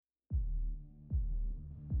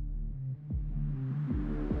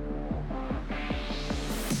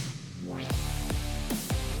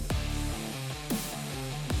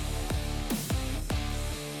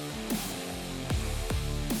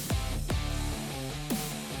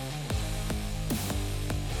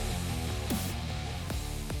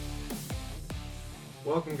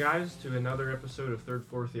Welcome, guys, to another episode of Third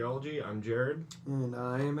Floor Theology. I'm Jared. And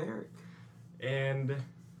I am Eric. And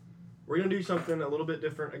we're going to do something a little bit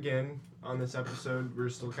different again on this episode. We're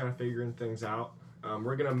still kind of figuring things out.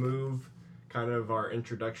 We're going to move kind of our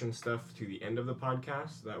introduction stuff to the end of the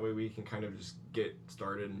podcast. That way we can kind of just get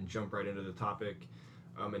started and jump right into the topic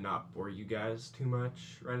and not bore you guys too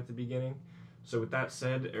much right at the beginning. So with that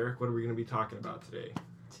said, Eric, what are we going to be talking about today?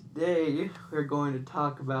 Today, we're going to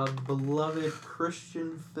talk about beloved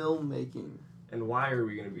Christian filmmaking. And why are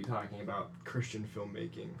we going to be talking about Christian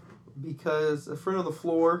filmmaking? Because a friend of the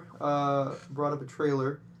floor brought up a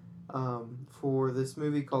trailer for this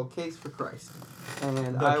movie called Case for Christ. And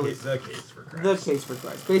The Case for Christ. The Case for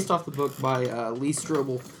Christ, based off the book by Lee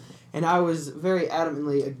Strobel. And I was very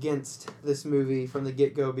adamantly against this movie from the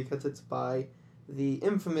get-go because it's by the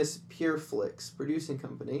infamous PureFlix producing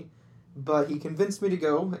company. But he convinced me to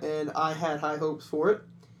go, and I had high hopes for it.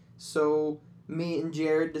 So me and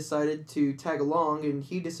Jared decided to tag along, and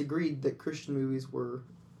he disagreed that Christian movies were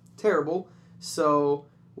terrible. So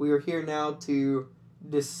we are here now to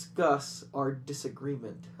discuss our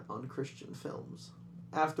disagreement on Christian films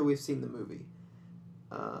after we've seen the movie.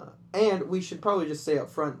 And we should probably just say up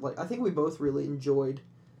front, I think we both really enjoyed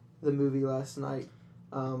the movie last night.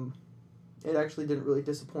 It actually didn't really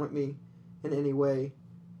disappoint me in any way,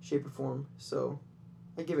 shape, or form. So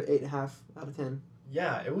I give it 8.5 out of 10.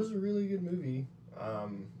 Yeah, it was a really good movie,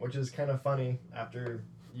 which is kind of funny after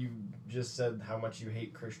you just said how much you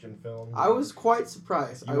hate Christian films. I was quite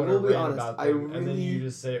surprised. I will be honest. And then you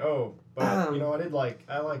just say, "Oh, but you know,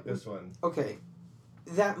 I like this one." Okay,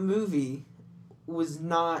 that movie was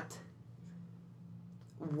not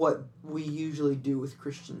what we usually do with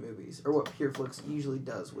Christian movies, or what PureFlix usually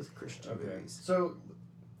does with Christian movies. So,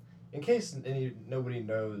 in case nobody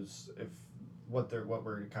knows what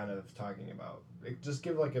we're kind of talking about, just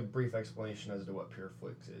give like a brief explanation as to what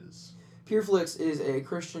PureFlix is. PureFlix is a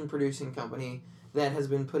Christian producing company that has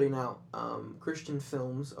been putting out Christian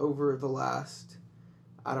films over the last,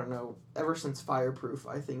 ever since Fireproof,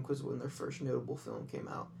 I think, was when their first notable film came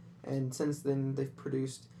out. And since then, they've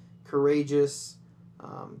produced Courageous,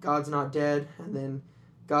 God's Not Dead, and then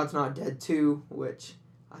God's Not Dead 2, which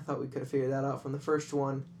I thought we could have figured that out from the first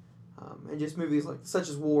one. And just movies such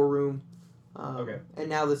as War Room. And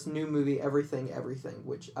now this new movie, Everything,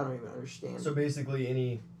 which I don't even understand. So basically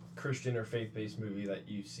any Christian or faith-based movie that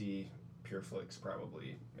you see, PureFlix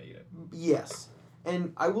probably made it. Yes.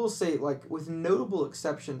 And I will say, with notable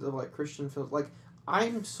exceptions of, Christian films,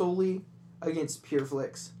 I'm solely against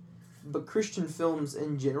PureFlix, but Christian films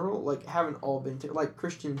in general, haven't all been,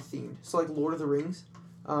 Christian-themed. So, Lord of the Rings,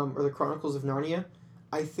 or the Chronicles of Narnia,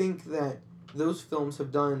 I think that those films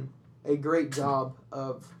have done a great job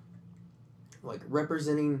of,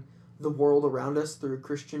 representing the world around us through a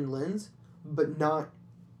Christian lens, but not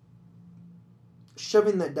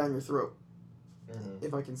shoving that down your throat,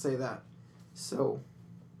 if I can say that. So,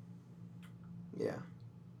 yeah.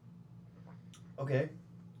 Okay.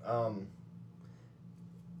 And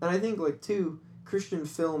I think, too, Christian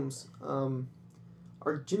films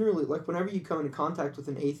are generally, whenever you come into contact with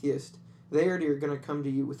an atheist, they already are going to come to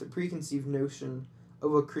you with a preconceived notion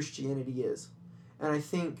of what Christianity is. And I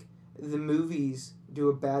think the movies do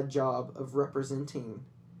a bad job of representing,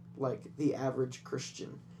 the average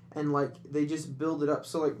Christian. And, they just build it up.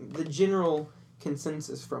 So, the general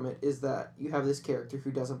consensus from it is that you have this character who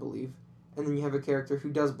doesn't believe, and then you have a character who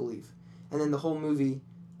does believe. And then the whole movie,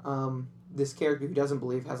 this character who doesn't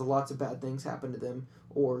believe has lots of bad things happen to them,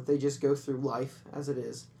 or they just go through life as it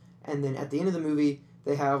is. And then at the end of the movie,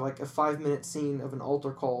 they have, a 5-minute scene of an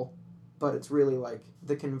altar call, but it's really,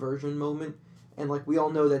 the conversion moment. And, we all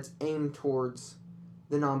know that's aimed towards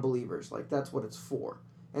the non-believers. That's what it's for.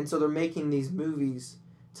 And so they're making these movies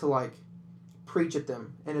to, preach at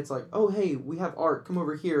them. And it's oh, hey, we have art. Come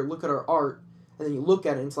over here. Look at our art. And then you look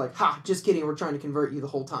at it, and it's ha, just kidding. We're trying to convert you the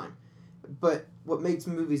whole time. But what makes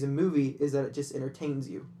movies a movie is that it just entertains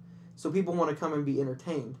you. So people want to come and be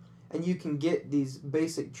entertained. And you can get these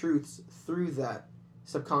basic truths through that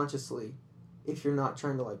subconsciously if you're not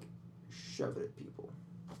trying to, shove it at people.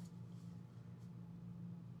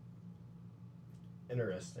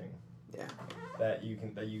 Interesting. Yeah. That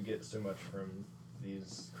you get so much from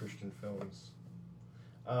these Christian films.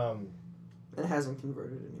 It hasn't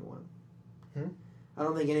converted anyone. I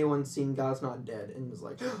don't think anyone's seen God's Not Dead and was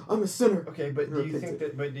I'm a sinner. Okay, but do you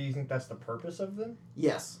think that's the purpose of them?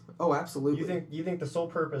 Yes. Oh, absolutely. You think the sole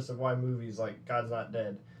purpose of why movies like God's Not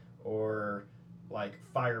Dead or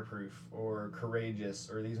Fireproof or Courageous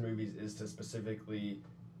or these movies is to specifically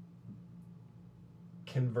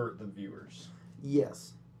convert the viewers?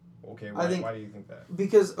 Yes. Okay, I think- why do you think that?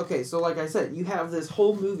 Because, okay, so like I said, you have this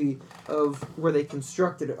whole movie of where they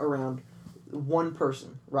constructed it around one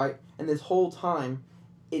person, right? And this whole time,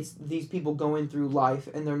 it's these people going through life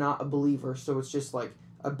and they're not a believer, so it's just like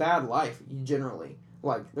a bad life generally.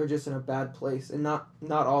 Like they're just in a bad place, and not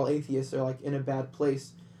all atheists are like in a bad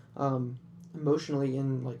place, emotionally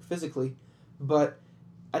and like physically, but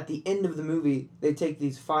at the end of the movie they take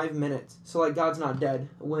these 5 minutes. So like God's Not Dead,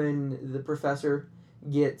 when the professor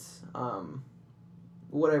gets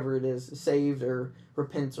whatever it is, saved or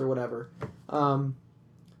repents or whatever.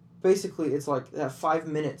 Basically, it's like that 5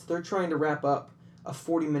 minutes. They're trying to wrap up a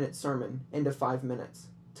 40-minute sermon into 5 minutes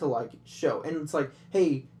to like show, and it's like,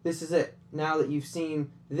 hey, this is it. Now that you've seen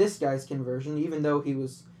this guy's conversion, even though he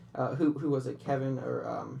was who was it, Kevin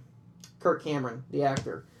or Kirk Cameron, the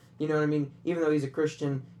actor. You know what I mean? Even though he's a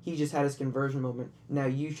Christian, he just had his conversion moment. Now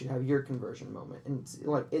you should have your conversion moment, and it's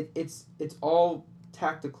like it's all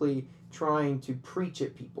tactically trying to preach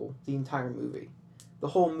at people. The entire movie, the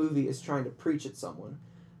whole movie is trying to preach at someone.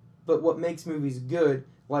 But what makes movies good,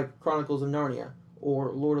 like Chronicles of Narnia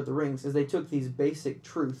or Lord of the Rings, is they took these basic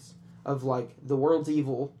truths of like the world's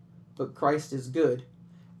evil, but Christ is good,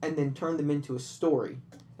 and then turned them into a story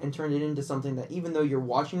and turned it into something that even though you're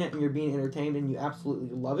watching it and you're being entertained and you absolutely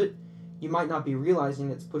love it, you might not be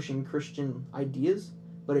realizing it's pushing Christian ideas,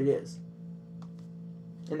 but it is.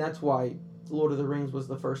 And that's why Lord of the Rings was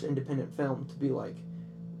the first independent film to be like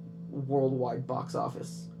worldwide box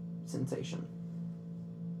office sensation.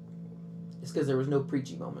 It's because there was no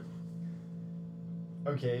preachy moment.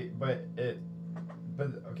 Okay,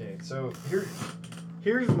 okay. So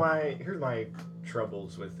here's my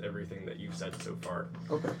troubles with everything that you've said so far.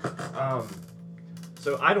 Okay.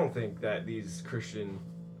 So I don't think that these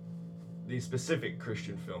specific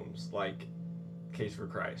Christian films like Case for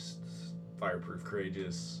Christ, Fireproof,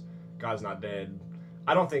 Courageous, God's Not Dead,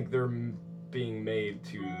 I don't think they're being made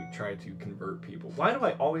to try to convert people. Why do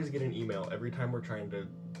I always get an email every time we're trying to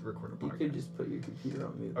record a podcast? You could just put your computer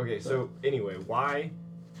on mute. Okay, so anyway, why?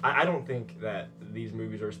 I don't think that these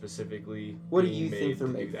movies are specifically What do being you think they're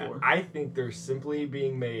to do made that. for? I think they're simply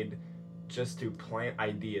being made just to plant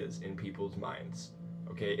ideas in people's minds.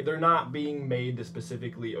 Okay, they're not being made to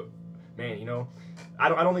specifically, man. You know, I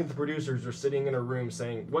don't think the producers are sitting in a room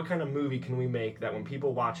saying, what kind of movie can we make that when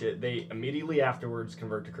people watch it, they immediately afterwards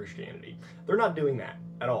convert to Christianity. They're not doing that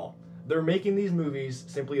at all. They're making these movies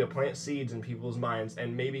simply to plant seeds in people's minds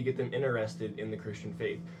and maybe get them interested in the Christian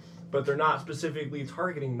faith. But they're not specifically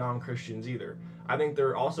targeting non-Christians either. I think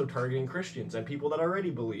they're also targeting Christians and people that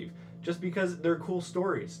already believe. Just because they're cool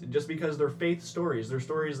stories. Just because they're faith stories. They're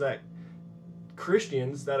stories that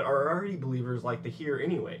Christians that are already believers like to hear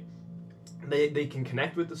anyway. They can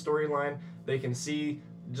connect with the storyline. They can see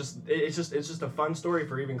it's just a fun story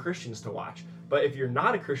for even Christians to watch. But if you're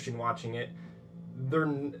not a Christian watching it,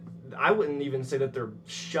 I wouldn't even say that they're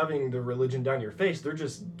shoving the religion down your face. They're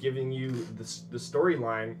just giving you the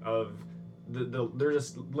storyline of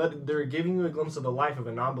they're giving you a glimpse of the life of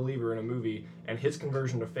a non-believer in a movie and his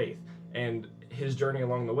conversion to faith and his journey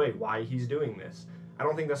along the way, why he's doing this. I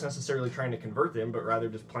don't think that's necessarily trying to convert them, but rather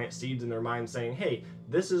just plant seeds in their mind saying, hey,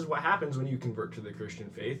 this is what happens when you convert to the Christian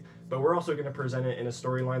faith, but we're also going to present it in a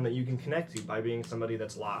storyline that you can connect to by being somebody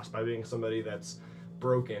that's lost, by being somebody that's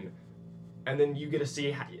broken. And then you get to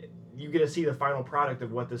see the final product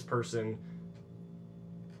of what this person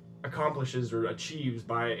accomplishes or achieves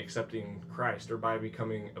by accepting Christ or by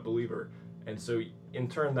becoming a believer. And so in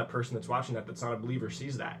turn, that person that's watching that's not a believer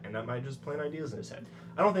sees that, and that might just plant ideas in his head.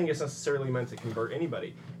 I don't think it's necessarily meant to convert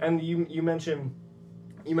anybody. And you mentioned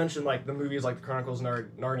like the movies like the Chronicles of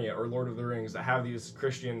Narnia or Lord of the Rings that have these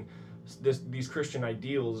Christian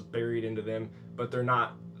ideals buried into them, but they're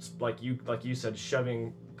not like you said,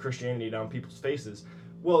 shoving Christianity down people's faces.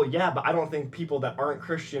 Well, yeah, but I don't think people that aren't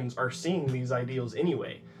Christians are seeing these ideals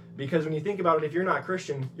anyway. Because when you think about it, if you're not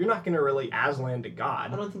Christian, you're not going to relate Aslan to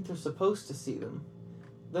God. I don't think they're supposed to see them.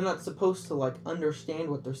 They're not supposed to like understand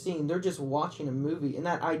what they're seeing. They're just watching a movie, and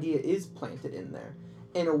that idea is planted in there.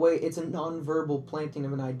 In a way, it's a non-verbal planting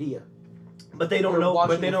of an idea. But they don't know.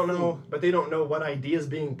 But they don't know. But they don't know what idea is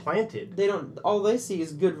being planted. They don't. All they see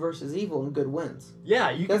is good versus evil, and good wins.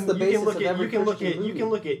 Yeah, you can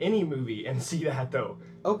look at any movie and see that though.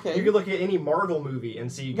 Okay. You can look at any Marvel movie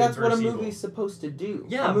and see good That's versus what a evil. movie's supposed to do.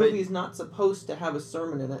 Yeah, a movie's not supposed to have a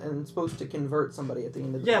sermon in it and it's supposed to convert somebody at the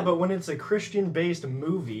end of the Yeah, movie. but when it's a Christian-based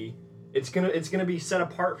movie, it's gonna be set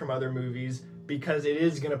apart from other movies because it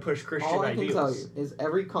is gonna push Christian ideals. All I can tell you is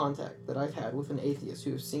every contact that I've had with an atheist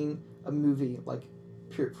who has seen a movie like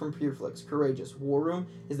from PureFlix, Courageous, War Room,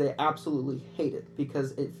 is they absolutely hate it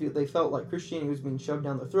because they felt like Christianity was being shoved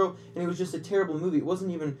down their throat, and it was just a terrible movie. It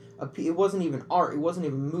wasn't even art. It wasn't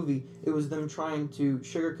even a movie. It was them trying to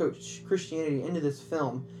sugarcoat Christianity into this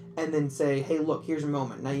film, and then say, "Hey, look, here's a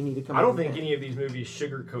moment. Now you need to come." I don't think any of these movies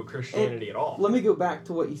sugarcoat Christianity at all. Let me go back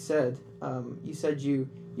to what you said. You said you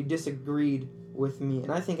disagreed with me,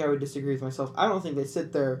 and I think I would disagree with myself. I don't think they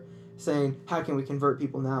sit there saying, how can we convert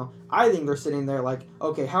people now? I think they're sitting there like,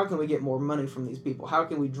 okay, how can we get more money from these people? How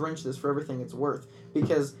can we drench this for everything it's worth?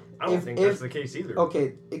 Because I don't think that's the case either.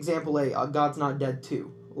 Okay, example A, God's Not Dead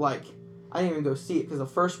 2. Like, I didn't even go see it because the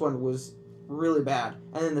first one was really bad.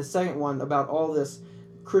 And then the second one about all this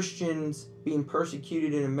Christians being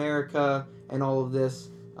persecuted in America and all of this,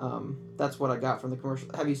 that's what I got from the commercial.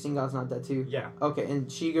 Have you seen God's Not Dead 2? Yeah. Okay,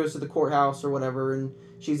 and she goes to the courthouse or whatever, and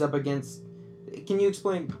she's up against... Can you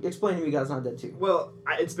explain to me God's Not Dead 2? Well,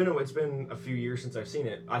 it's been a few years since I've seen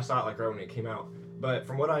it. I saw it like right when it came out. But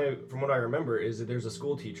from what I remember is that there's a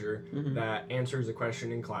school teacher that answers a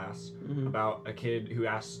question in class about a kid who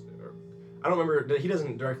asks. I don't remember. He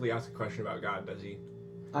doesn't directly ask a question about God, does he?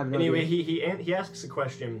 I have no anyway, idea. he asks a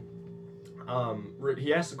question.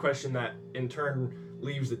 He asks a question that in turn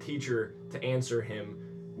leaves the teacher to answer him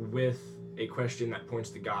with a question that points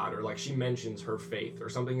to God, or like she mentions her faith or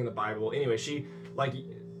something in the Bible. Anyway, she like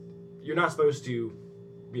you're not supposed to,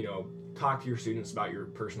 talk to your students about your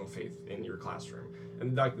personal faith in your classroom,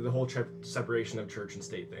 and like the whole separation of church and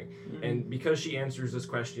state thing. And because she answers this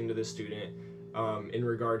question to this student in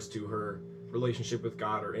regards to her relationship with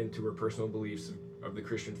God or into her personal beliefs of the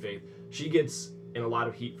Christian faith, she gets in a lot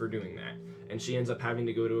of heat for doing that, and she ends up having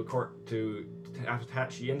to go to a court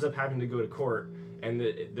she ends up having to go to court. And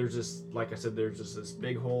there's this, like I said, there's just this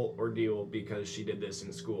big whole ordeal because she did this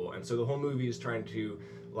in school. And so the whole movie is trying to,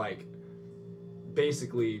 like,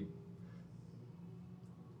 basically,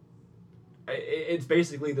 it's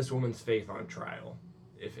basically this woman's faith on trial,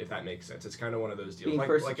 if that makes sense. It's kind of one of those deals.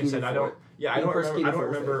 Like I said, I don't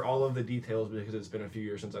remember all of the details because it's been a few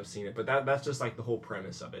years since I've seen it. But that's just like the whole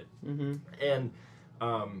premise of it. And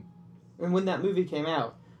when that movie came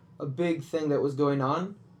out, a big thing that was going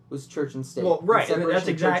on was church and state. Well, right, and that's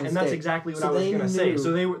exactly what I was going to say.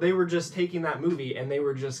 So they were just taking that movie, and they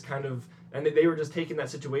were just kind of, and they were just taking that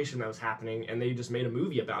situation that was happening, and they just made a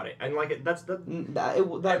movie about it, and like that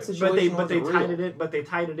situation. But they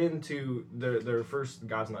tied it into their first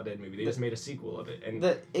God's Not Dead movie. They just made a sequel of it, and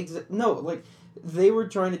they were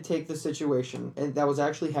trying to take the situation, and that was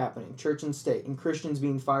actually happening, church and state, and Christians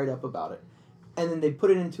being fired up about it, and then they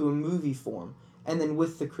put it into a movie form. And then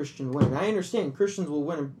with the Christian win. I understand Christians will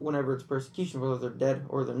win whenever it's persecution, whether they're dead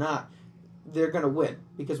or they're not. They're going to win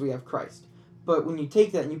because we have Christ. But when you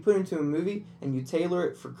take that and you put it into a movie and you tailor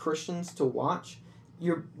it for Christians to watch,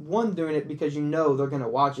 you're, one, doing it because you know they're going to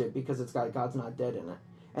watch it because it's got God's Not Dead in it.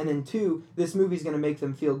 And then two, this movie's going to make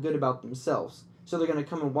them feel good about themselves. So they're going to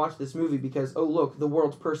come and watch this movie because, oh, look, the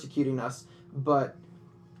world's persecuting us, but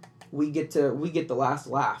we get the last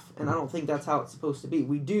laugh, and I don't think that's how it's supposed to be.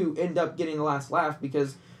 We do end up getting the last laugh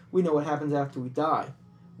because we know what happens after we die.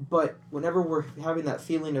 But whenever we're having that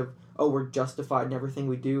feeling of, oh, we're justified in everything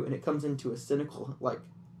we do, and it comes into a cynical, like,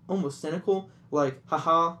 almost cynical, like,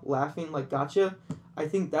 haha, laughing, like, gotcha, I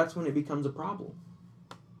think that's when it becomes a problem.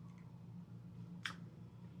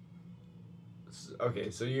 Okay,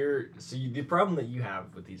 so the problem that you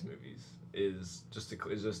have with these movies is just to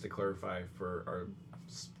clarify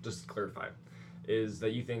is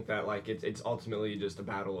that you think that like it's ultimately just a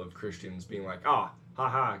battle of Christians being like,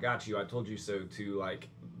 haha, got you, I told you so, to like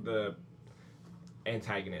the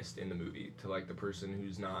antagonist in the movie, to like the person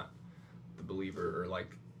who's not the believer, or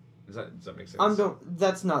like, does that make sense?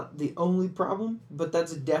 That's not the only problem, but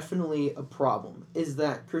that's definitely a problem, is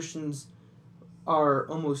that Christians are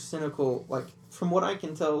almost cynical. Like, from what I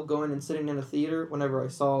can tell, going and sitting in a theater whenever I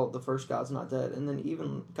saw the first God's Not Dead, and then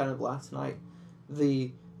even kind of last night,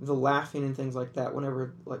 the laughing and things like that,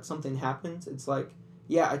 whenever like something happens, it's like,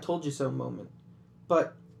 yeah, I told you so moment.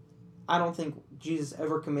 But I don't think Jesus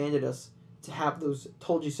ever commanded us to have those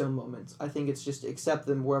told you so moments. I think it's just to accept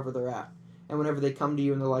them wherever they're at. And whenever they come to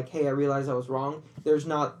you and they're like, hey, I realize I was wrong, there's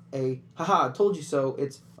not a, haha, I told you so.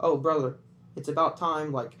 It's, oh, brother, it's about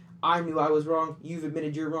time. Like, I knew I was wrong. You've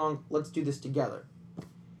admitted you're wrong. Let's do this together.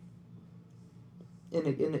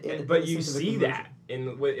 But you see that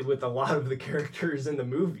with a lot of the characters in the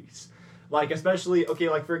movies, like especially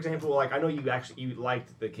like for example, like I know you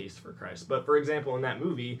liked The Case for Christ, but for example in that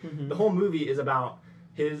movie, the whole movie is about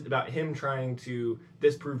him trying to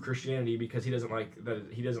disprove Christianity because he doesn't like the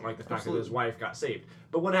fact that his wife got saved.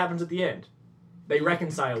 But what happens at the end? they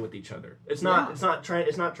reconcile with each other. It's not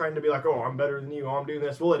trying to be like, oh, I'm better than you, oh, I'm doing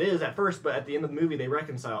this. Well, it is at first, but at the end of the movie they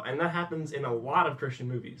reconcile, and that happens in a lot of Christian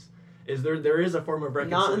movies. There is a form of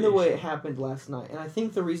reconciliation. Not in the way it happened last night. And I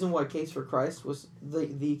think the reason why Case for Christ was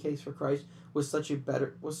the Case for Christ was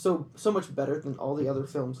so much better than all the other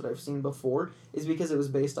films that I've seen before is because it was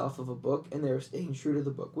based off of a book and they were staying true to the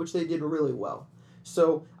book, which they did really well.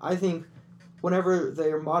 So I think whenever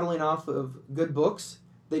they are modeling off of good books,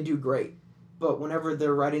 they do great. But whenever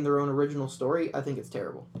they're writing their own original story, I think it's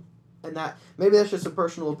terrible. And that maybe that's just a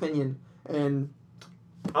personal opinion, and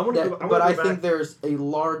I think there's a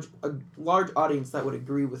large audience that would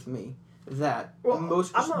agree with me that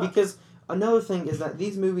because another thing is that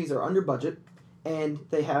these movies are under budget and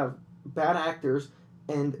they have bad actors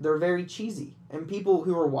and they're very cheesy, and people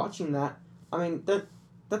who are watching that, I mean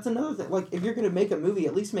that's another thing. Like, if you're going to make a movie,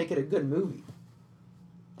 at least make it a good movie.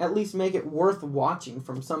 At least make it worth watching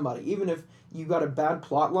from somebody. Even if you got a bad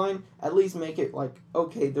plot line, at least make it like,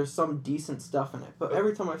 okay, there's some decent stuff in it. But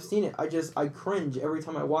every time I've seen it, I cringe every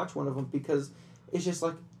time I watch one of them because it's just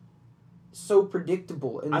like so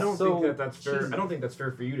predictable and I don't so think that's fair. cheesy. I don't think that's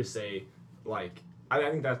fair for you to say, like, I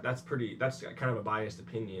think that's kind of a biased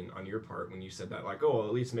opinion on your part when you said that, like, oh,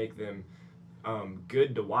 at least make them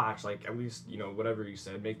good to watch, like, at least, you know, whatever you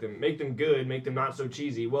said, make them good, make them not so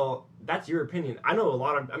cheesy. Well, that's your opinion. I know a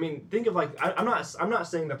lot of, I mean, think of, like, I'm not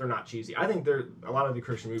saying that they're not cheesy. I think a lot of the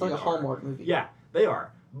Christian movies It's like a Hallmark movie. Yeah, they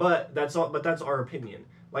are. But that's our opinion.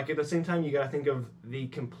 Like, at the same time, you gotta think of the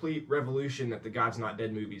complete revolution that the God's Not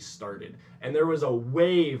Dead movies started. And there was a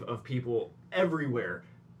wave of people everywhere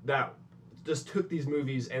that just took these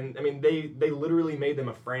movies, and I mean, they literally made them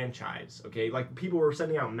a franchise, okay? Like, people were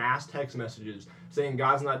sending out mass text messages saying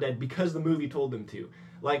God's Not Dead because the movie told them to.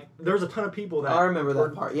 Like, there's a ton of people that... I remember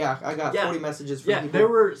that part. Yeah, I got 40 messages from people. Yeah, there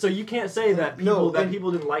were... So you can't say that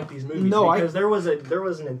people didn't like these movies because there was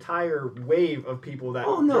an entire wave of people that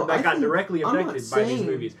got directly affected by these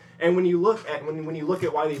movies. And when you look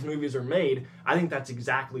at why these movies are made, I think that's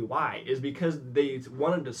exactly why. Is because they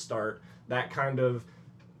wanted to start that kind of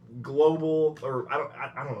global, or I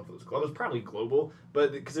don't know if it was global. It was probably global,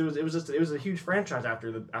 but because it was a huge franchise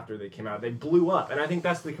after they came out. They blew up, and I think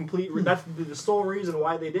that's that's the sole reason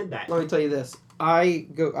why they did that. Let me tell you this: I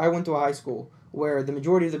went to a high school where the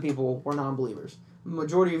majority of the people were non-believers.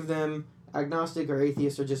 Majority of them agnostic or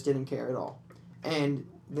atheist or just didn't care at all. And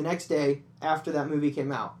the next day after that movie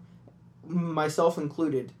came out, myself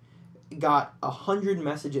included, got 100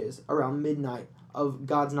 messages around midnight of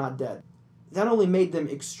God's Not Dead. That only made them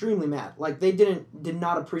extremely mad. Like, they did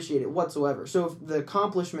not appreciate it whatsoever. So if the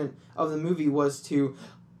accomplishment of the movie was to,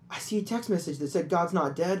 I see a text message that said God's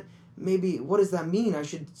not dead, maybe, what does that mean? I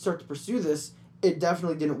should start to pursue this. It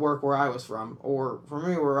definitely didn't work where I was from, or from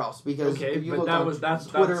anywhere else. Because if you look on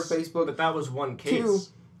Twitter, Facebook... But that was one case. Two,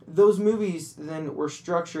 those movies then were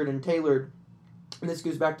structured and tailored, and this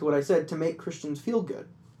goes back to what I said, to make Christians feel good.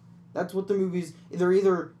 That's what the movies...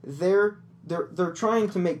 They're trying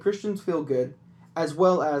to make Christians feel good, as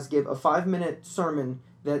well as give a 5-minute sermon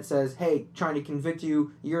that says, hey, trying to convict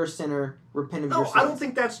you, you're a sinner, repent of your sins. No, I don't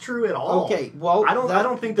think that's true at all. Okay, well, I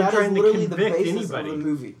don't think they're trying to convict anybody. That is literally the basis of the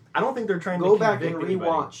movie. I don't think they're trying to convict anybody. Go back and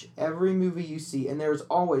rewatch every movie you see, and there's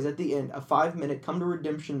always, at the end, a 5-minute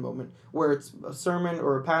come-to-redemption moment where it's a sermon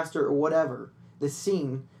or a pastor or whatever, the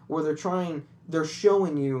scene where they're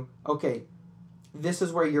showing you, okay, this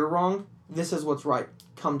is where you're wrong, this is what's right,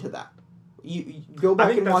 come to that. You go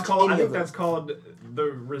back and watch any of them. I think that's called the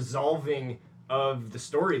resolving of the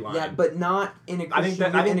storyline. Yeah, but not in a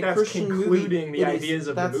Christian movie. I think that's concluding the ideas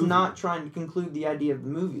of the movie. That's not trying to conclude the idea of the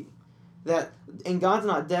movie. That in God's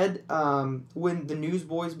Not Dead, when the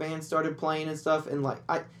Newsboys band started playing and stuff, and like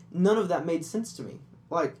none of that made sense to me.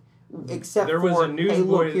 Like, except there was for, a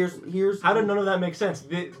Newsboys. Hey, look, here's. How did none of that make sense?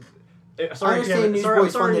 I'm sorry if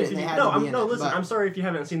you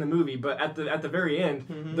haven't seen the movie, but at the very end,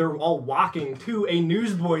 they're all walking to a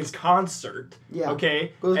Newsboys concert. Yeah.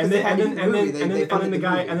 Okay. Well, and then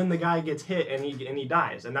the guy gets hit and he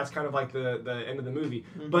dies, and that's kind of like the end of the movie.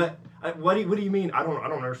 Mm-hmm. But what do you mean? I don't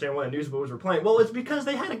understand why the Newsboys were playing. Well, it's because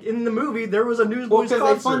they had in the movie there was a Newsboys concert.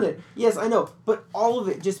 Because they funded. Yes, I know, but all of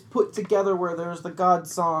it just put together where there's the God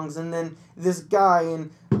songs and then this guy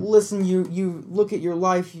and. Listen, you look at your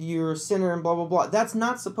life, you're a sinner and blah, blah, blah. That's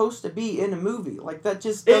not supposed to be in a movie. Like, that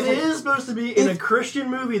just doesn't... It is supposed to be in a Christian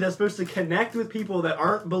movie that's supposed to connect with people that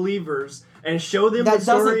aren't believers and show them That the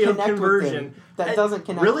doesn't story of connect with conversion. them. That doesn't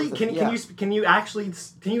connect Really? with them. Can you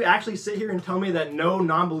actually sit here and tell me that no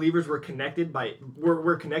non-believers were connected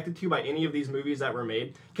to by any of these movies that were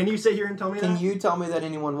made? Can you sit here and tell me that? Can you tell me that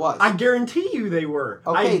anyone was? I guarantee you they were.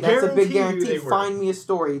 Okay, that's a big guarantee. They were. Find me a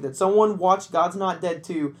story that someone watched God's Not Dead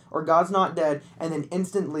 2 or God's Not Dead and then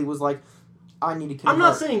instantly was like, I need to convert.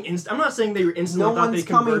 I'm not saying they were instantly thought they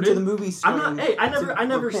converted. No one's coming to the movie screen.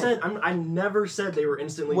 I never said they were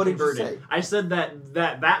instantly what converted. Did you say? I said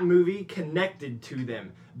that movie connected to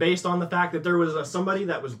them based on the fact that there was somebody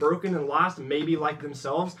that was broken and lost, maybe like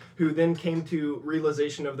themselves, who then came to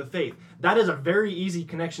realization of the faith. That is a very easy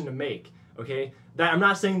connection to make. Okay? That I'm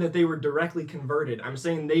not saying that they were directly converted. I'm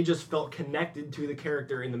saying they just felt connected to the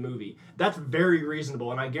character in the movie. That's very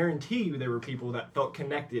reasonable, and I guarantee you there were people that felt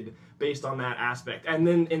connected based on that aspect. And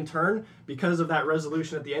then in turn, because of that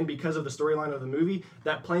resolution at the end, because of the storyline of the movie,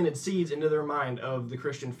 that planted seeds into their mind of the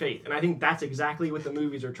Christian faith. And I think that's exactly what the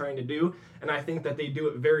movies are trying to do, and I think that they do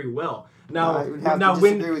it very well. Now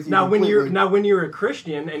when you're a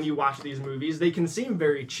Christian and you watch these movies, they can seem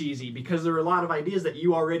very cheesy because there are a lot of ideas that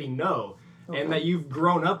you already know. Okay. And that you've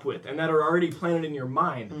grown up with, and that are already planted in your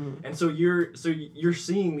mind, and so you're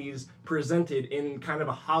seeing these presented in kind of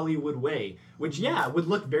a Hollywood way, which would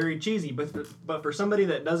look very cheesy, but for somebody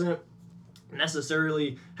that doesn't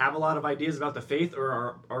necessarily have a lot of ideas about the faith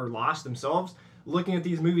or are lost themselves, looking at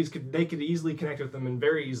these movies they could easily connect with them and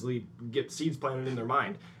very easily get seeds planted in their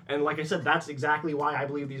mind. And like I said, that's exactly why I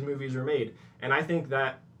believe these movies are made, and I think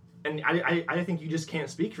that. And I think you just can't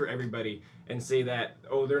speak for everybody and say that,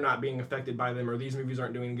 oh, they're not being affected by them or these movies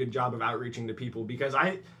aren't doing a good job of outreaching to people, because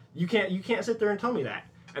you can't sit there and tell me that.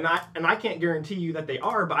 And I can't guarantee you that they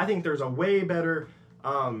are, but I think there's a way better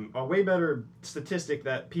statistic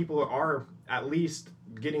that people are at least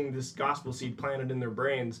getting this gospel seed planted in their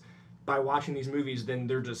brains by watching these movies than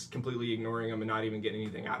they're just completely ignoring them and not even getting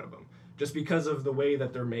anything out of them. Just because of the way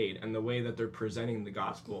that they're made and the way that they're presenting the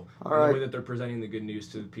gospel and the way that they're presenting the good news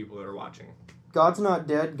to the people that are watching. God's Not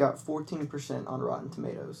Dead got 14% on Rotten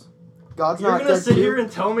Tomatoes. You're going to sit here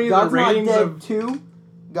and tell me the ratings of... God's Not Dead 2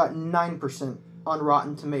 got 9% on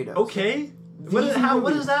Rotten Tomatoes. Okay. What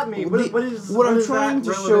does that mean? What I'm trying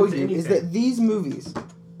to show you is that these movies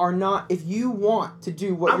are not... If you want to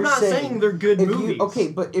do what you're saying... I'm not saying they're good movies.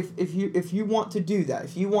 But if you want to do that,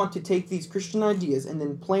 if you want to take these Christian ideas and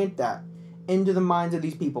then plant that into the minds of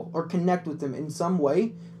these people or connect with them in some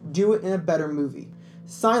way, do it in a better movie.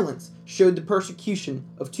 Silence showed the persecution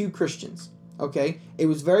of two Christians. Okay? It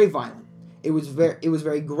was very violent. It was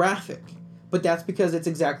very graphic. But that's because it's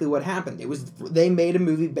exactly what happened. They made a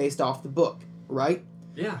movie based off the book, right?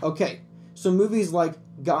 Yeah. Okay. So movies like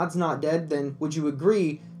God's Not Dead, then would you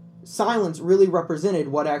agree Silence really represented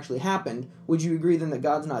what actually happened? Would you agree then that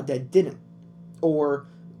God's Not Dead didn't? Or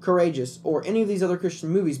Courageous, or any of these other Christian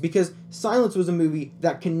movies, because Silence was a movie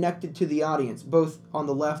that connected to the audience, both on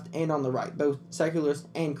the left and on the right, both secularists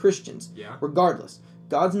and Christians. Yeah. Regardless.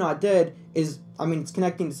 God's Not Dead it's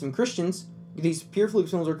connecting to some Christians. These Pure Flux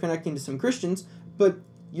films are connecting to some Christians, but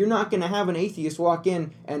you're not going to have an atheist walk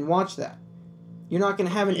in and watch that. You're not going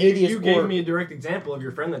to have an atheist... You gave me a direct example of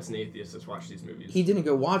your friend that's an atheist that's watched these movies. He didn't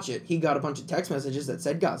go watch it. He got a bunch of text messages that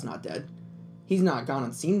said God's Not Dead. He's not gone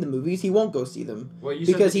and seen the movies. He won't go see them. Well, you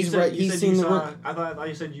because said, he's seen the work. I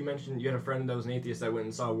thought you mentioned you had a friend that was an atheist that went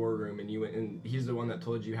and saw War Room, and you went and he's the one that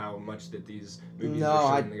told you how much that these movies were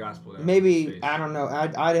showing the gospel. Maybe I don't know.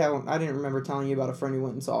 I didn't remember telling you about a friend who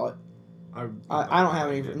went and saw it. I don't have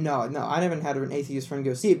any. No, I haven't had an atheist friend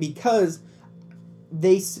go see it because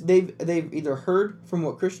they've either heard from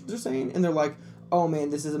what Christians are saying and they're like, oh man,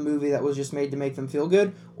 this is a movie that was just made to make them feel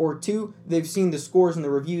good, or two, they've seen the scores and the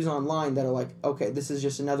reviews online that are like, okay, this is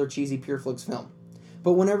just another cheesy Pure Flix film.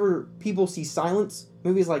 But whenever people see Silence,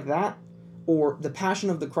 movies like that, or The Passion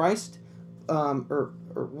of the Christ, or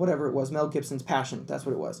whatever it was, Mel Gibson's Passion, that's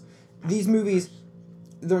what it was. These movies,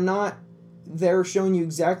 they're showing you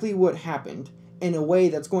exactly what happened in a way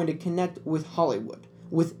that's going to connect with Hollywood,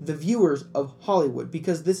 with the viewers of Hollywood,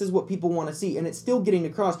 because this is what people want to see, and it's still getting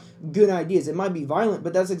across good ideas. It might be violent,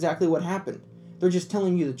 but that's exactly what happened. They're just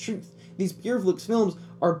telling you the truth. These Pure Flix films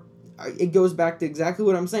it goes back to exactly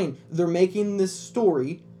what I'm saying. They're making this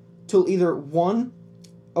story to either, one,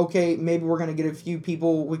 okay, maybe we're going to get a few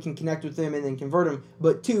people, we can connect with them and then convert them,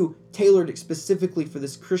 but two, tailored it specifically for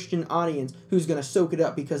this Christian audience who's going to soak it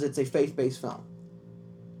up because it's a faith-based film.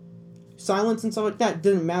 Silence and stuff like that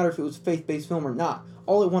didn't matter if it was a faith-based film or not.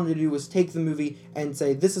 All it wanted to do was take the movie and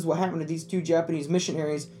say, this is what happened to these two Japanese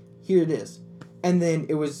missionaries, here it is. And then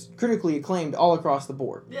it was critically acclaimed all across the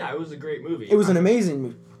board. Yeah, it was a great movie. It was an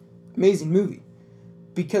amazing movie.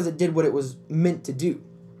 Because it did what it was meant to do.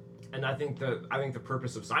 And I think the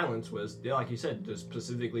purpose of Silence was, yeah, like you said, to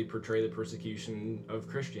specifically portray the persecution of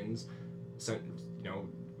Christians,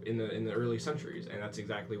 in the early centuries, and that's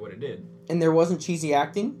exactly what it did. And there wasn't cheesy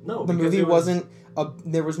acting. No, the movie wasn't.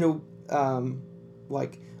 There was no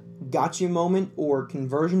gotcha moment or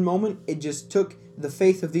conversion moment. It just took the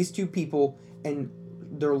faith of these two people and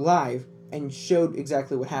their life and showed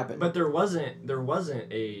exactly what happened. But there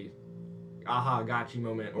wasn't a aha gotcha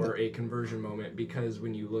moment or a conversion moment, because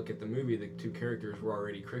when you look at the movie, the two characters were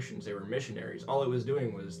already Christians. They were missionaries. All it was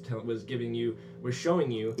doing was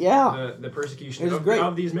showing you the persecution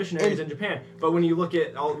of these missionaries in Japan. But when you look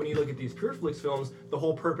at these PureFlix films, the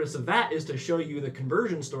whole purpose of that is to show you the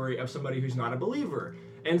conversion story of somebody who's not a believer.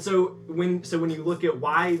 And so when you look at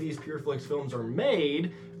why these PureFlix films are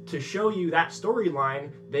made, to show you that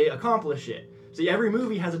storyline, they accomplish it. See, every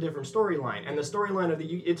movie has a different storyline, and the storyline of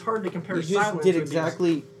it's hard to compare you Silence. Just did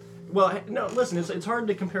exactly. Well, no, listen, it's hard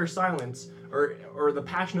to compare Silence or the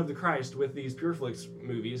Passion of the Christ with these PureFlix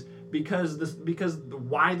movies because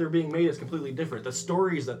why they're being made is completely different. The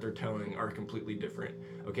stories that they're telling are completely different.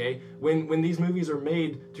 Okay, when these movies are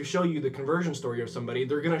made to show you the conversion story of somebody,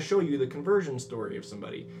 they're gonna show you the conversion story of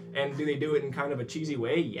somebody. And do they do it in kind of a cheesy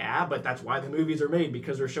way? Yeah, but that's why the movies are made,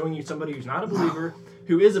 because they're showing you somebody who's not a believer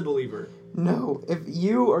who is a believer. No, if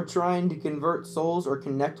you are trying to convert souls or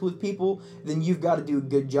connect with people, then you've got to do a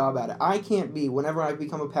good job at it. Whenever I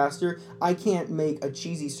become a pastor, I can't make a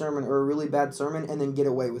cheesy sermon or a really bad sermon and then get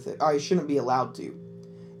away with it. I shouldn't be allowed to.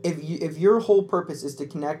 If your whole purpose is to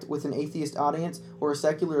connect with an atheist audience or a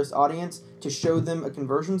secularist audience to show them a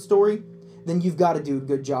conversion story, then you've got to do a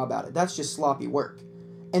good job at it. That's just sloppy work.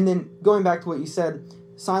 And then going back to what you said,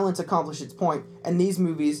 Silence accomplished its point, and these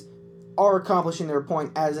movies are accomplishing their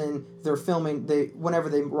point, as in they're filming. Whenever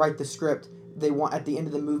they write the script, they want at the end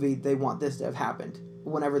of the movie they want this to have happened.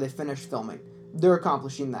 Whenever they finish filming, they're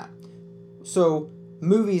accomplishing that. So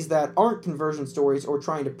movies that aren't conversion stories or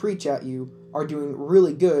trying to preach at you are doing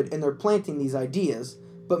really good, and they're planting these ideas.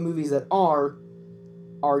 But movies that are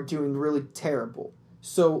doing really terrible.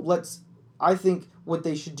 So I think what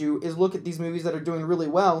they should do is look at these movies that are doing really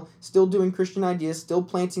well, still doing Christian ideas, still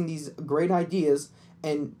planting these great ideas,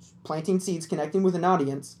 and planting seeds, connecting with an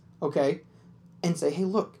audience, okay, and say, hey,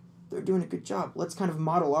 look, they're doing a good job. Let's kind of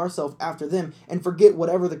model ourselves after them and forget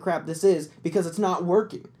whatever the crap this is, because it's not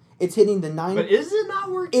working. It's hitting But is it not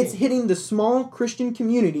working? It's hitting the small Christian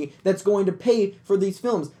community that's going to pay for these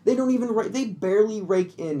films. They barely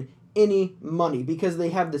rake in any money because they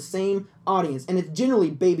have the same audience, and it's generally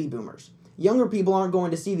baby boomers. Younger people aren't going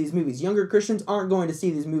to see these movies. Younger Christians aren't going to see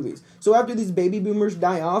these movies. So after these baby boomers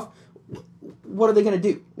die off, what are they going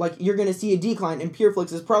to do? Like, you're going to see a decline, and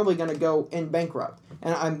PureFlix is probably going to go in bankrupt.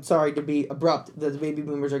 And I'm sorry to be abrupt that the baby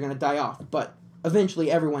boomers are going to die off, but eventually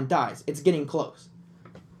everyone dies. It's getting close.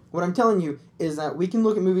 What I'm telling you is that we can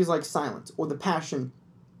look at movies like Silence, or The Passion,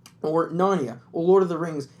 or Narnia, or Lord of the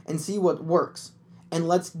Rings, and see what works. And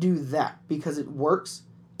let's do that, because it works,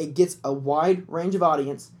 it gets a wide range of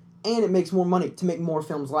audience, and it makes more money to make more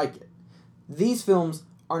films like it. These films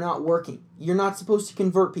are not working. You're not supposed to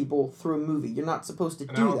convert people through a movie. You're not supposed to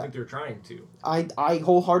do that. I don't think they're trying to. I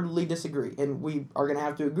wholeheartedly disagree, and we are going to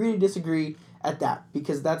have to agree to disagree at that,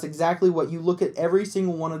 because that's exactly what you look at every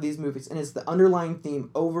single one of these movies, and it's the underlying theme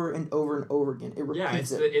over and over and over again. It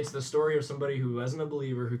repeats it's the story of somebody who wasn't a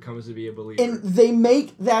believer who comes to be a believer. And they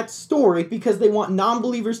make that story because they want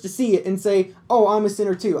non-believers to see it and say, oh, I'm a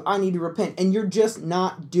sinner too, I need to repent, and you're just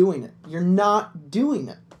not doing it. You're not doing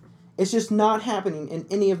it. It's just not happening in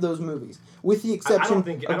any of those movies, with the exception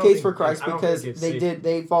of Case for Christ, because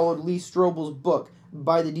they followed Lee Strobel's book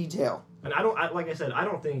by the detail. And I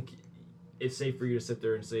don't think it's safe for you to sit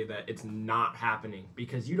there and say that it's not happening,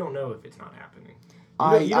 because you don't know if it's not happening.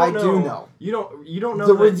 I do know. You don't know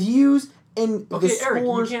the reviews and the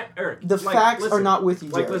scores. Eric, the facts are not with you,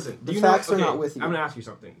 Jared. Listen, the facts are not with you. I'm gonna ask you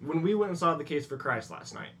something. When we went and saw The Case for Christ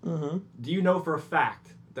last night, mm-hmm. do you know for a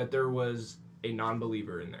fact that there was a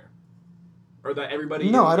non-believer in there? Or that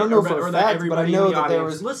everybody... No, I don't know for a fact, but I know that there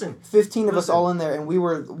was 15 of us all in there, and we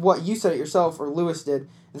were... What, you said it yourself, or Lewis did,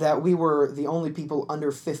 that we were the only people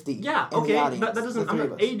under 50 in the audience. That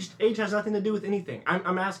doesn't... Age has nothing to do with anything.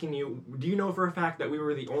 I'm asking you, do you know for a fact that we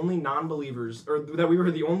were the only non-believers, or that we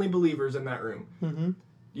were the only believers in that room? Mm-hmm.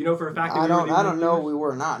 You know for a fact that I don't know we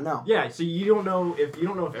were not, no. Yeah, so you don't know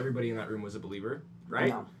if everybody in that room was a believer, right?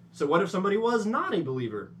 No. So what if somebody was not a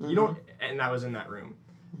believer? Mm-hmm. You don't... And I was in that room.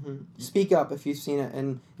 Mm-hmm. Speak up if you've seen it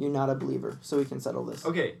and you're not a believer, so we can settle this.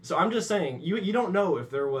 Okay, so I'm just saying, you don't know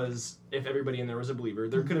if everybody in there was a believer.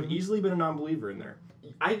 There could have easily been a non-believer in there.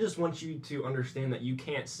 I just want you to understand that you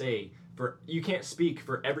can't say you can't speak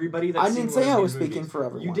for everybody that's I didn't say I was speaking for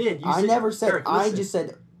everyone. You did. I never said. Eric, I listen. just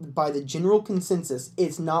said by the general consensus,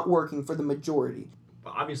 it's not working for the majority.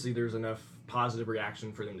 But obviously, there's enough positive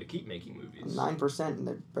reaction for them to keep making movies. 9%, and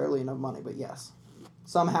they're barely enough money. But yes,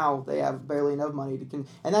 somehow they have barely enough money to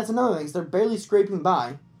and that's another thing. Is they're barely scraping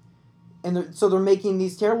by, and so they're making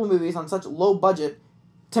these terrible movies on such low budget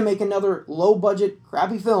to make another low budget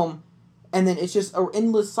crappy film, and then it's just an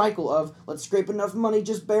endless cycle of let's scrape enough money,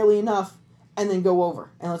 just barely enough, and then go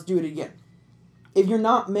over and let's do it again. If you're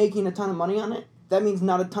not making a ton of money on it, that means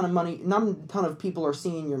not a ton of people are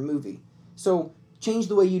seeing your movie. So change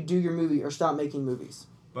the way you do your movie or stop making movies.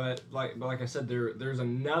 But like I said, there's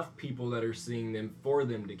enough people that are seeing them for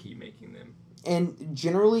them to keep making them. And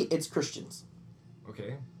generally, it's Christians.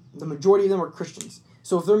 Okay. The majority of them are Christians.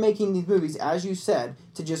 So if they're making these movies, as you said,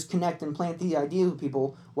 to just connect and plant the ideas with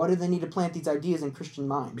people, why do they need to plant these ideas in Christian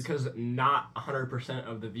minds? Because not 100%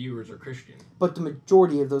 of the viewers are Christian. But the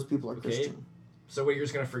majority of those people are Okay. Christian. So what, you're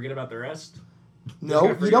just going to forget about the rest?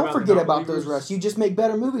 No, you don't forget about those rest. You just make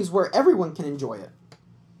better movies where everyone can enjoy it.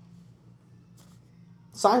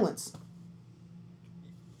 Silence.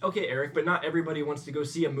 Okay, Eric, but not everybody wants to go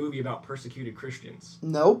see a movie about persecuted Christians.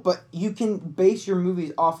 No, but you can base your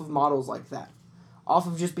movies off of models like that. Off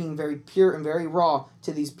of just being very pure and very raw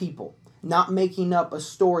to these people. Not making up a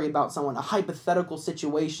story about someone, a hypothetical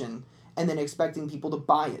situation, and then expecting people to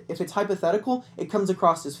buy it. If it's hypothetical, it comes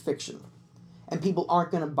across as fiction. And people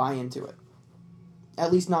aren't going to buy into it.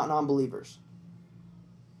 At least not non-believers.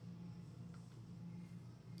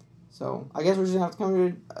 So, I guess we're just going to have to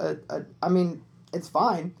come to I mean, it's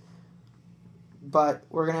fine. But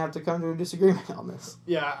we're going to have to come to a disagreement on this.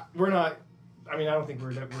 Yeah, we're not... I mean, I don't think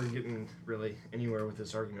we're getting really anywhere with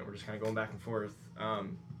this argument. We're just kind of going back and forth.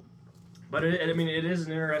 But it is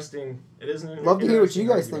an interesting... Love to hear what you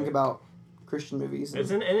guys think about Christian movies. It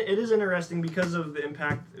is interesting because of the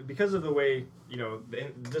impact, because of the way,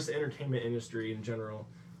 just the entertainment industry in general,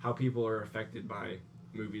 how people are affected by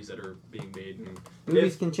movies that are being made. And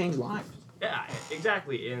movies can change lives. Yeah,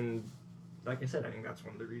 exactly. And like I said, I think that's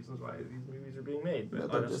one of the reasons why these movies are being made. But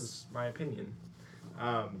that's just my opinion.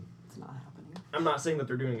 It's not happening. I'm not saying that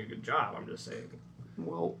they're doing a good job. I'm just saying.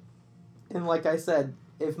 Well, and like I said,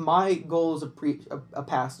 if my goal as a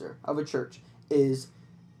pastor of a church is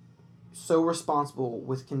so responsible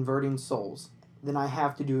with converting souls, then I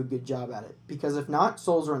have to do a good job at it. Because if not,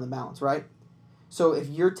 souls are in the balance, right? So if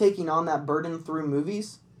you're taking on that burden through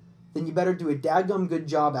movies, then you better do a dadgum good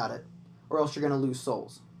job at it, or else you're going to lose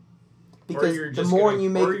souls. Because the more you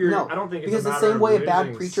make... No, I don't think it's because the same way a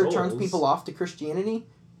bad preacher turns people off to Christianity...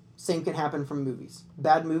 Same can happen from movies.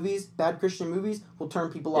 Bad Christian movies will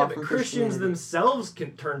turn people off from Christianity. Christians themselves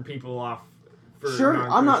can turn people off for Sure,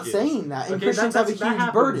 I'm not saying that. And Christians have a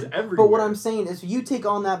huge burden. Everywhere. But what I'm saying is you take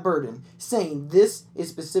on that burden, saying this is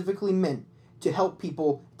specifically meant to help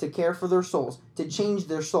people to care for their souls, to change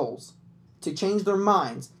their souls, to change their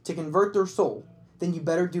minds, to convert their soul, then you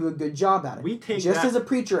better do a good job at it. Just as a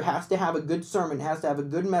preacher has to have a good sermon, has to have a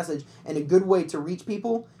good message, and a good way to reach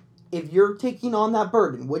people... If you're taking on that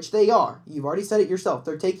burden, which they are, you've already said it yourself,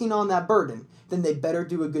 they're taking on that burden, then they better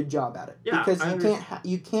do a good job at it. Yeah, because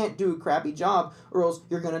you can't do a crappy job, or else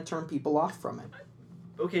you're going to turn people off from it.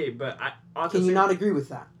 Okay, but can you not agree with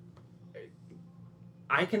that?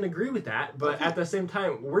 I can agree with that, but at the same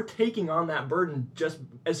time, we're taking on that burden just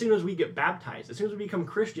as soon as we get baptized. As soon as we become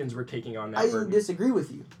Christians, we're taking on that burden. I disagree with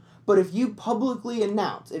you. But if you publicly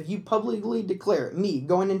declare me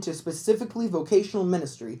going into specifically vocational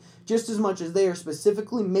ministry, just as much as they are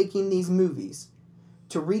specifically making these movies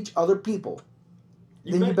to reach other people,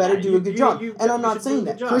 then you better do a good job. And I'm not saying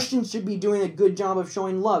that. Christians should be doing a good job of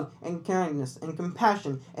showing love and kindness and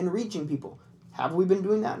compassion and reaching people. Have we been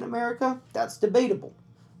doing that in America? That's debatable.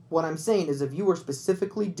 What I'm saying is if you are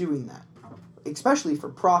specifically doing that, especially for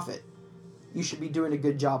profit, you should be doing a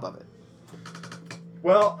good job of it.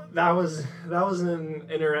 Well, that was an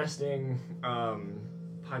interesting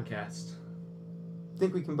podcast. I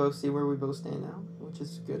think we can both see where we both stand now, which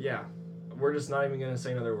is good. Yeah. We're just not even going to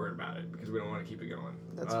say another word about it because we don't want to keep it going.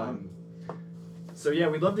 That's fine. So, yeah,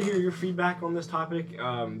 we'd love to hear your feedback on this topic.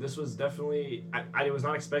 This was definitely... I was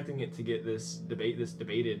not expecting it to get this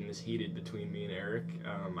debated and this heated between me and Eric.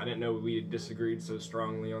 I didn't know we had disagreed so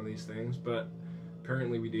strongly on these things, but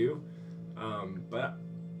apparently we do. But...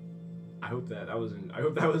 I hope that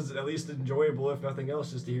was at least enjoyable, if nothing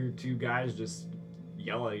else, just to hear two guys just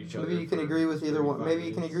yell at each other. Maybe you can agree with either one. Maybe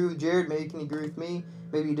you can agree with Jared. Maybe you can agree with me.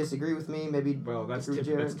 Maybe you disagree with me. Maybe that's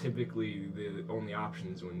typically the only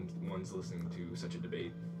options when one's listening to such a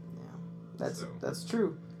debate. Yeah, that's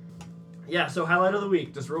true. Yeah, so highlight of the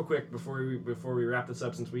week, just real quick before we wrap this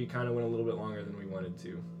up, since we kind of went a little bit longer than we wanted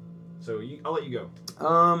to. So I'll let you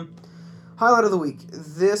go. Highlight of the week.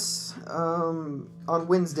 This on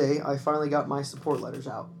Wednesday, I finally got my support letters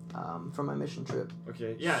out from my mission trip.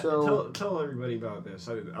 Okay, yeah. So, tell everybody about this.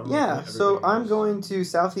 I'm going to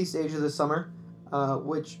Southeast Asia this summer,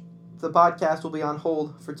 which the podcast will be on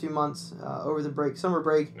hold for 2 months over the summer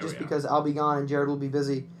break, because I'll be gone and Jared will be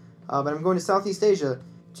busy. But I'm going to Southeast Asia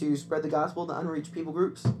to spread the gospel to unreached people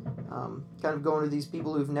groups. Kind of going to these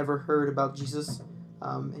people who've never heard about Jesus,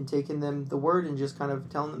 and taking them the word and just kind of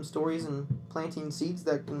telling them stories and planting seeds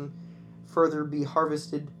that can further be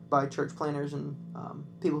harvested by church planners and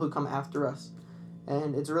people who come after us.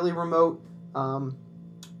 And it's really remote,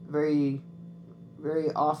 very,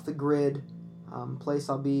 very off the grid place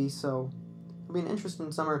I'll be, so it'll be an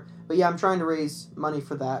interesting summer. But yeah, I'm trying to raise money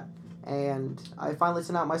for that, and I finally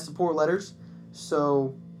sent out my support letters,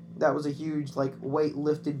 so that was a huge weight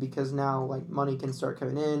lifted, because now money can start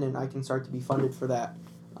coming in and I can start to be funded for that,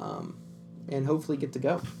 and hopefully get to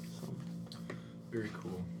go. So. Very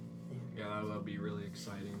cool. Yeah, that'll be really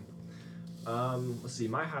exciting. Let's see,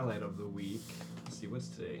 my highlight of the week. Let's see, what's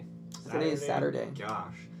today? Today is Saturday.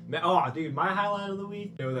 Gosh. Oh, dude, my highlight of the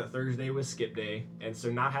week, I know that Thursday was skip day, and so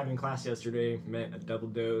not having class yesterday meant a double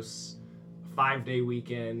dose, 5-day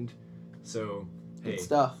weekend. So, hey, good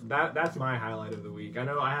stuff. That's my highlight of the week. I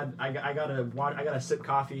know I got to sip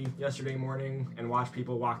coffee yesterday morning and watch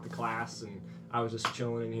people walk to class, and I was just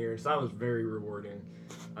chilling in here, so that was very rewarding.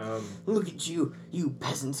 Look at you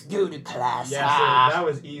peasants go to class. Yeah,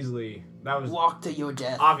 so that was walk to your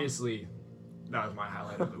death. Obviously, that was my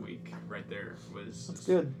highlight of the week. Right there was. That's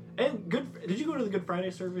good. And good. Did you go to the Good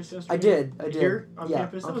Friday service yesterday? I did. Here on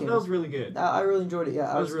campus. That was really good. I really enjoyed it.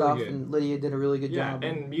 Yeah, I was really good. And Lydia did a really good job. Yeah,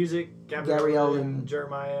 and music, Gabrielle and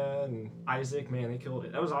Jeremiah and Isaac, man, they killed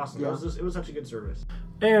it. That was awesome. Yeah. It was such a good service.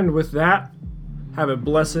 And with that, have a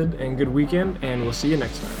blessed and good weekend, and we'll see you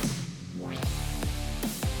next time.